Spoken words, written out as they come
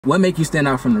What make you stand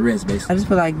out from the rest, basically? I just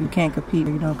feel like you can't compete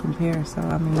or you don't compare, so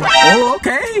I mean. Oh,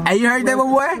 okay. Hey, you heard that, my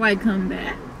boy? Why come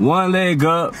back? One leg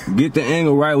up, get the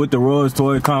angle right with the Rolls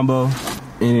toy combo,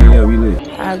 and then yeah, we lit.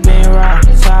 I've been rock,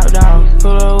 top down,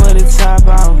 pull up with the top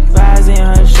off, vibes in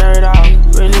her shirt off,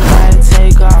 really trying to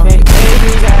take off. Fake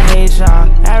babies, I hate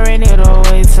y'all, I ran it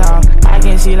away tall. I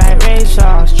can see like Ray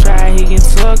Charles, try he get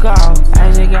took off.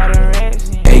 I just got a wreck.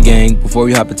 Hey gang, before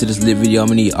we hop into this lit video, I'm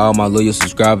gonna need all my loyal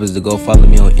subscribers to go follow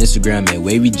me on Instagram at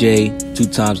WavyJayy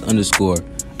 2x_.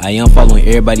 I am following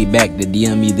everybody back to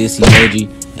DM me this emoji,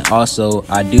 and also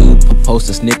I do post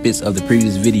the snippets of the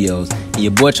previous videos. And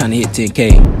your boy trying to hit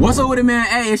 10K. What's up with it, man?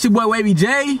 Hey, it's your boy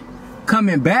WavyJayy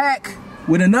coming back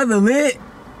with another lit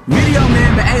video,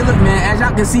 man. But hey, look, man, as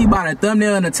y'all can see by the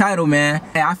thumbnail and the title, man,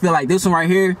 hey, I feel like this one right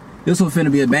here, this one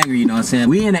finna be a banger, you know what I'm saying?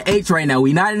 We in the H right now.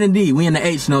 We not in the D. We in the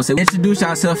H, you know what I'm saying? Introduce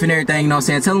yourself and everything, you know what I'm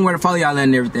saying? Tell them where to follow y'all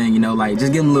and everything, you know? Like,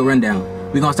 just give them a little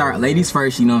rundown. We gonna start ladies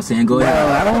first, you know what I'm saying? Go ahead.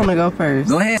 No, I don't want to go first.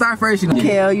 Go ahead. Start first, you know.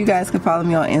 Kel, you guys can follow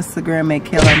me on Instagram at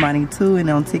KelArmani2 and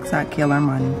on TikTok,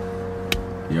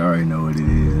 KelArmani. You already know what it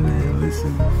is, man.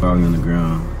 Listen, follow me on the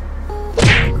ground.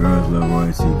 Girls love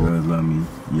royalty, girls love me.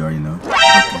 You already know.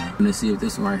 Okay. Let's see if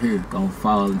this one right here gonna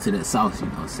fall into that sauce, you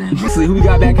know what I'm saying? Let's see who we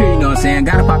got back here, you know what I'm saying?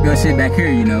 Gotta pop your shit back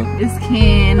here, you know? It's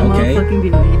Ken, the motherfucking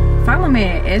beauty. Follow me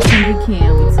at SMG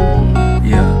Ken with 2 N.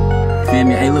 Yeah. Feel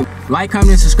me? Hey, look, like,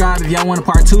 comment, and subscribe if y'all want a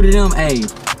part 2 to them. Hey,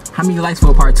 how many likes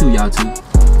for a part 2, y'all, too?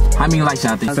 How many likes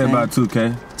y'all think? Say about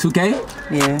 2K.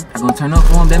 2K? Yeah. I'm gonna turn up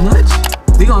for them that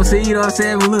much? We gonna see, you know what I'm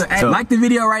saying? But look, hey, like the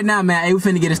video right now, man. Hey, we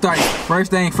finna get it started.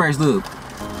 First thing first, look.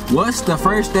 What's the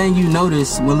first thing you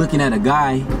notice when looking at a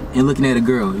guy and looking at a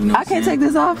girl? You know I can't take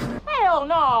this off? Hell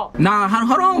no! Nah,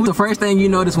 hold on. What's the first thing you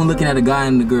notice when looking at a guy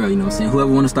and a girl? You know what I'm saying?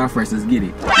 Whoever want to start first, let's get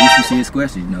it. At least you see his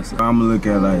question, you know. So I'm gonna look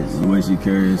at like the way she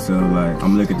carries herself, like I'm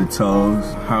gonna look at the toes,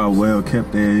 how well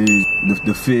kept that is,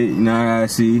 the fit, you know what I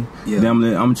see. Yeah. Then I'm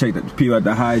gonna check the people at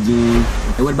the hygiene.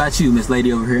 Hey, what about you, Miss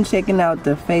Lady over here? I'm checking out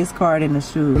the face card and the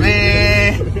shoes.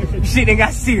 Man, shit ain't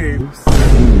got serious.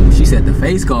 She said the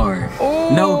face card.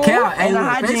 Ooh, no cap. Hey, and the look,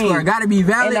 hygiene. face card gotta be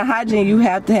valid. And the hygiene, you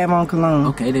have to have on cologne.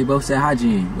 Okay, they both said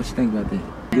hygiene. What you think about that?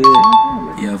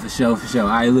 Good. Yeah, for sure, for sure. All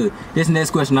right, look. This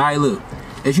next question. All right, look.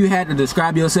 If you had to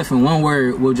describe yourself in one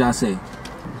word, what would y'all say?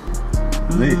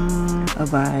 Lit. A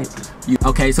vibe.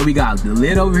 Okay, so we got the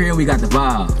lit over here. We got the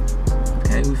vibe.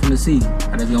 Okay, we finna see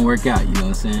how that's gonna work out. You know what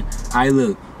I'm saying? All right,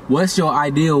 look. What's your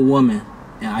ideal woman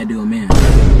and ideal man?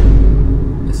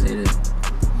 Let's say that.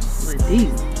 Little deep.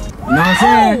 You know what I'm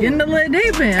saying? Getting a little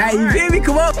deep in. Hey, you feel me?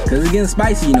 Come on. Cause it's getting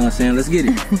spicy, you know what I'm saying? Let's get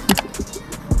it.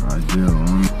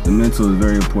 The mental is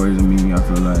very important to me, I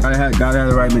feel like. Gotta have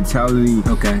the right mentality.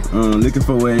 Okay. Looking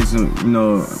for ways to, you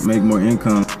know, make more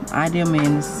income. Ideal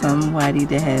man is somebody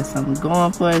that has something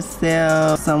going for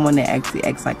itself, someone that actually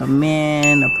acts like a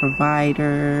man, a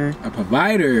provider. A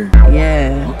provider?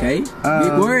 Yeah. Okay.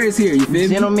 Big words here, you feel me?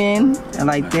 Gentleman, I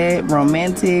like that.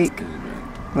 Romantic,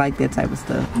 I like that type of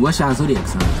stuff. What's y'all zodiac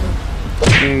sign?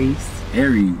 Aries.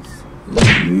 Aries.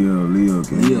 Leo.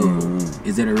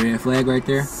 Is it a red flag right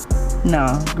there?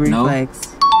 No, green flags.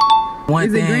 One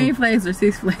Is thing. it green flags or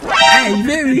 6 flags? Hey, you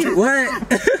feel me? What?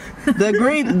 The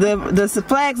green, the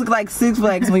flags look like 6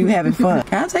 flags when you having fun.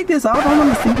 Can I take this off? I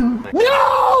want to see who.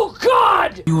 No,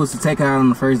 God! If you was to take her out on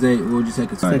the first date, what would you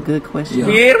take her to? That's a good question. Yeah.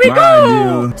 Here we My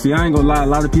go! ideal. See, I ain't gonna lie, a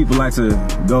lot of people like to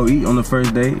go eat on the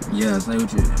first date. Yeah, say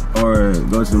what you. Or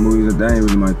go to the movies. That ain't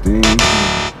really my thing.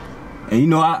 And you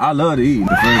know, I love to eat the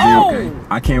first day. Okay.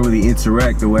 I can't really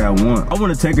interact the way I want. I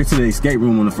want to take her to the escape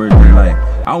room on the first day. Like,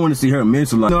 I want to see her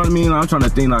mental. Like, you know what I mean? I'm trying to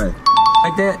think like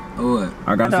that or what?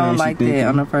 I don't like that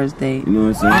on the first date. You know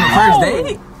what I'm saying? On the first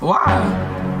date?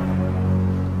 Why?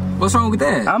 What's wrong with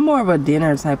that? I'm more of a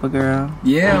dinner type of girl.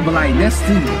 Yeah, but like that's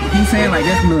too. He's saying like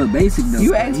that's a little basic though.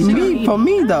 You asked me for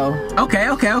me though. Okay.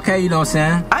 You know what I'm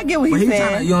saying? I get what he's saying.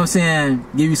 Trying to, you know what I'm saying?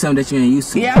 Give you something that you ain't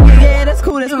used to. Yeah, that's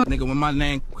cool. That's cool. Nigga, when my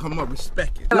name come up,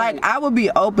 respect it. Like I would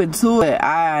be open to it.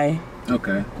 I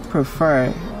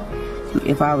prefer.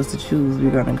 If I was to choose, we're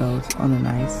gonna go on a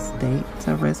nice date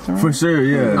to a restaurant. For sure,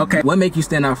 yeah. Okay. What make you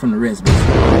stand out from the rest,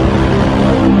 basically?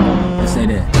 Let's say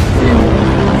that.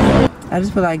 I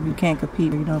just feel like you can't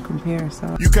compete or you don't compare,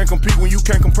 so. You can't compete when you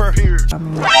can't compare here. I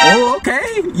mean, oh,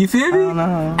 okay. You feel me? I don't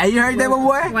know. Hey, you heard that, my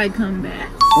boy? Why come back?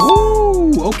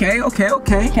 Ooh, okay.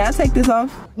 Can I take this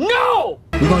off? No!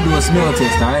 We're gonna do a smell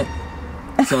test, alright?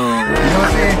 So, you know what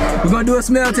I'm saying? We're gonna do a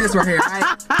smell test right here, alright?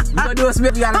 We're gonna do a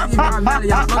smell. We gotta see if y'all fucking with it, you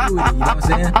know what I'm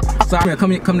saying? So, I'm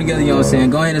gonna come together, you know what I'm saying?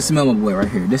 Go ahead and smell my boy right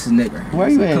here. This is Nick right here. Where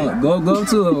you at? Come on, go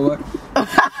to it, boy.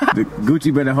 The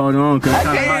Gucci better hold on, cause it's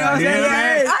kind of hot out here.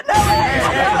 I know.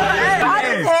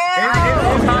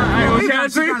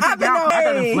 Hey, I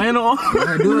got a flannel.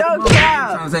 No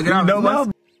cap. Trying to take it off.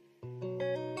 No.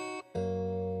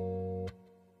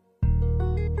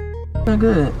 Smell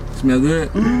good. Smell good?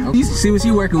 Mm-hmm. You see what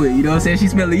she working with, you know what I'm saying? She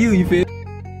smelling you feel?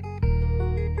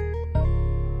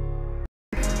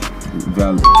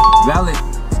 Valid. Valid?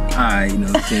 Alright, you know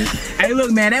what I'm saying? Hey,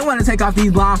 look, man, they want to take off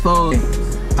these blindfolds.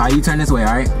 Alright, you turn this way,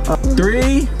 alright?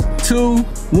 3, 2,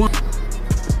 1.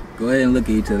 Go ahead and look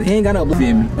at each other. He ain't got no blue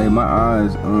in me. Hey, my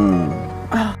eyes,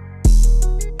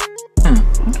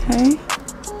 Okay.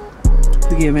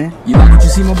 Forgiving. You like what you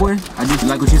see, my boy? You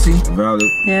like what you see? Valid.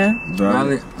 Yeah.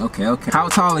 Valid. Okay, okay. How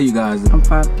tall are you guys? I'm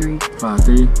 5'3".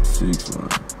 5'3"? 6'1".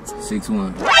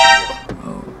 6'1".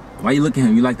 Oh. Why you look at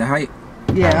him? You like the height?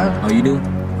 Yeah. Oh, you do?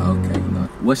 Okay. You know.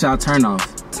 What's y'all turn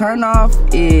off? Turn off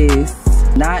is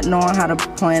not knowing how to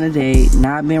plan a date,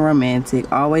 not being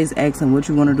romantic, always asking what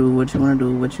you want to do, what you want to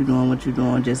do, what you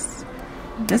doing. Just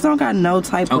don't got no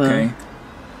type of,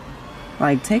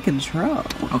 like, take control.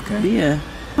 Okay. Yeah.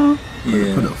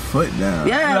 Yeah. Put a foot down.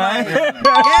 Yeah. Yeah,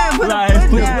 put a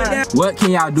foot down. What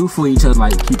can y'all do for each other,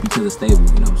 like keep each other stable,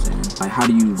 you know what I'm saying? Like how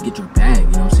do you get your bag, you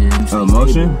know what I'm saying?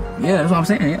 Emotion? Yeah, that's what I'm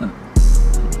saying, yeah.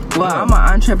 Well, I'm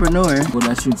an entrepreneur. What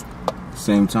about you?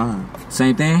 Same time.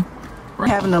 Same thing? Right.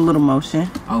 Having a little motion.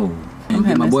 Oh.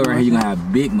 And my boy right here, you gonna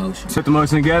have big motion. Set the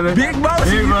motion together. Big motion.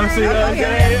 Big motion.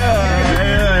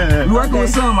 Yeah. You working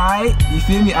with something, alright? You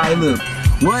feel me? Alright, look.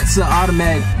 What's an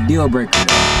automatic deal breaker?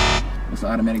 What's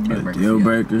an automatic deal breaker? Deal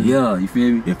breaker? Yeah, you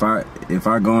feel me? If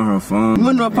I go on her phone. You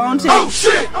want to do a phone check? Oh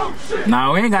shit! Oh shit!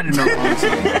 Nah, we ain't got to know phone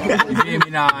check. You feel me?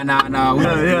 Nah.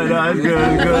 Yeah, it's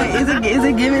good. Wait, is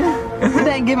it giving? It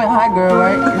ain't giving hot girl,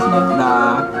 right?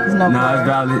 It's no. Nah, it's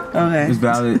valid. Okay. It's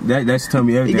valid. That's tell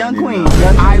me everything. Young queen.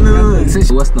 Alright, look.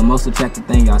 What's the most attractive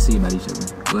thing y'all see about each other?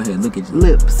 Go ahead, look at you.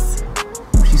 Lips.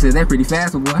 She said that pretty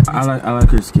fast, boy. I like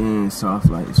her skin soft,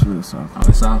 like it's real soft. Oh,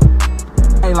 it's soft.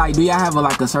 Hey, like, do y'all have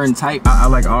a certain type? I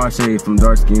like all shades from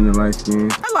dark skin to light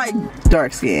skin. I like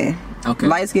dark skin. Okay.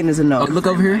 Light skin is a no. Okay, look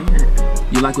over here.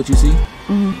 You like what you see?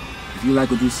 Mm-hmm. If you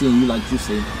like what you see and you like what you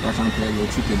see, y'all trying to play a little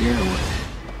truth or dare or what?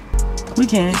 We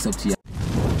can. It's up to y'all.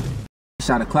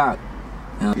 Shot o'clock.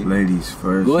 Ladies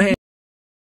first. Go ahead.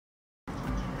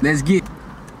 Let's get.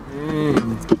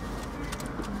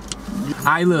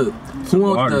 Alright, look. Who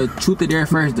wants the truth or dare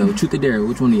first, though? Truth or dare?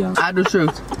 Which one of y'all? I do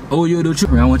truth. Oh, you'll do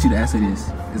truth. I want you to answer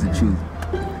this. Is it truth?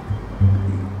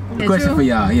 Question for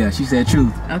y'all. Yeah, she said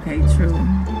truth. Okay, true.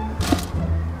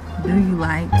 Do you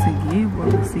like to give or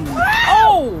receive?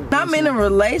 Oh! I'm in a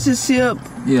relationship.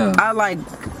 Yeah. I like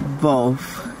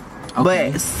both.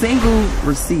 Okay. But single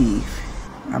receive.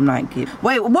 I'm not getting.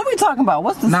 Wait, what we talking about?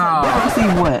 What's the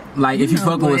receive what? Like if you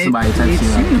fucking with somebody type shit.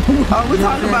 Oh, we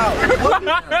talking about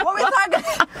what we talking?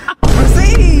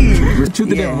 Receive.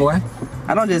 Truth or dare, boy.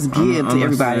 I don't just give to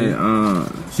everybody.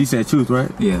 She said truth, right?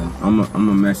 Yeah. I'm a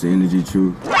match the energy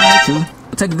truth. Truth?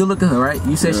 Take a good look at her, right?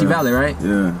 You said she valid, right?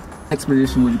 Yeah. Next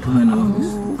position, would you put her in the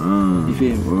longest? You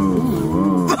feel me?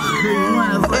 Whoa.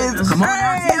 Come on.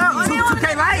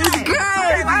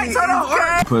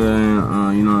 Put her in,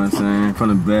 you know what I'm saying, from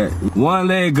the back. One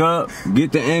leg up,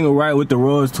 get the angle right with the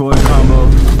Rolls toy combo,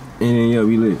 and then yeah,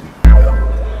 we lit.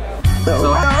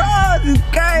 So Rolls is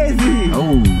crazy.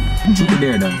 Oh, truth or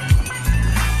dare though?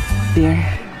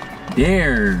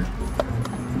 Dare.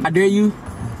 I dare you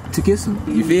to kiss him.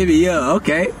 You feel me? Yeah,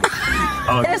 okay.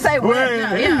 They didn't say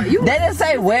where. Yeah, you. They didn't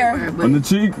say where. On the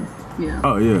cheek? Yeah.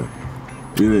 Oh yeah.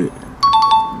 We lit.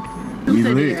 We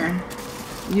lit.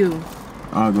 You.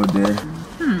 I'll go there.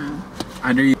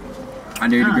 I dare you. I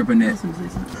dare you to grip her neck.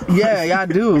 Yeah, y'all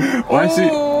do. Why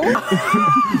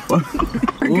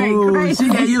Ooh, she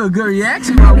gave you a good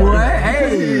reaction, my boy.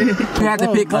 Hey, you have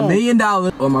to pick $1 million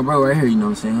or my bro right here. You know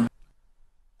what I'm saying?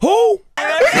 Who?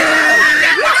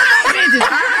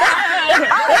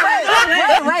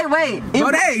 Wait.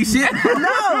 Oh, that ain't shit.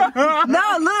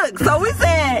 No, look. So we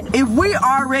said if we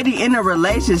already in a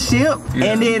relationship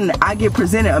and then I get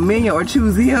presented $1 million or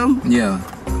choose him. Yeah.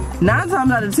 9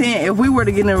 times out of 10, if we were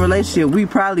to get in a relationship, we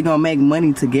probably gonna make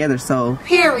money together. So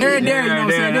Period. Dare, you know what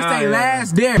I'm saying? This ain't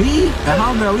last dare. Me and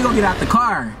homegirl, we gonna get out the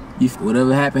car.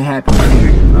 Whatever happened, happened.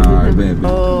 Alright, baby.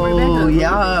 Oh,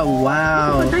 yeah,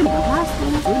 wow.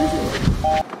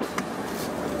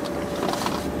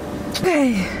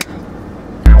 Hey,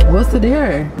 what's the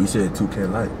dare? We said 2K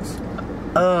likes.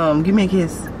 Give me a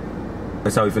kiss.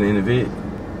 That's how we finna end the vid?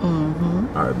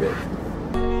 Alright, baby.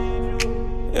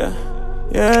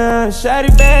 Yeah, shawty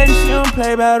bad, she don't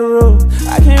play by the rules.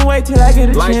 I can't wait till I get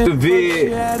a chance. Like the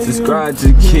vid, subscribe to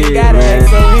the kid,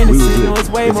 man. We was it's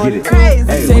way more than crazy.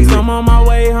 Hey, text, I'm on my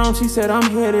way home, she said I'm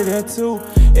headed there too.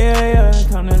 Yeah,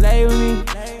 come to lay with me.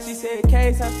 She said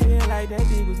case, I feel like that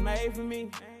dick was made for me.